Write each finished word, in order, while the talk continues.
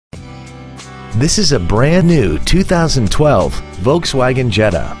This is a brand new 2012 Volkswagen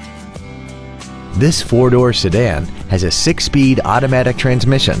Jetta. This four-door sedan has a 6-speed automatic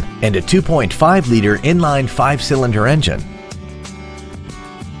transmission and a 2.5-liter inline 5-cylinder engine.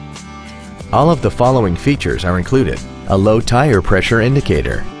 All of the following features are included: a low tire pressure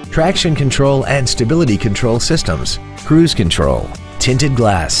indicator, traction control and stability control systems, cruise control, tinted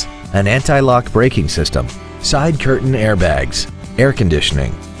glass, an anti-lock braking system, side curtain airbags, air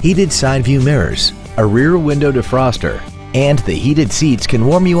conditioning, heated side view mirrors, a rear window defroster, and the heated seats can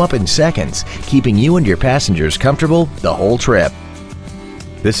warm you up in seconds, keeping you and your passengers comfortable the whole trip.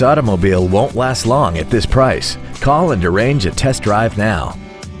 This automobile won't last long at this price. Call and arrange a test drive now.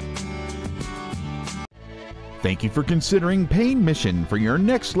 Thank you for considering Payne Mission for your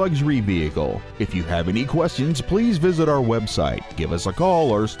next luxury vehicle. If you have any questions, please visit our website, give us a call,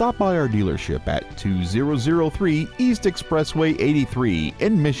 or stop by our dealership at 2003 East Expressway 83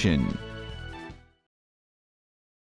 in Mission.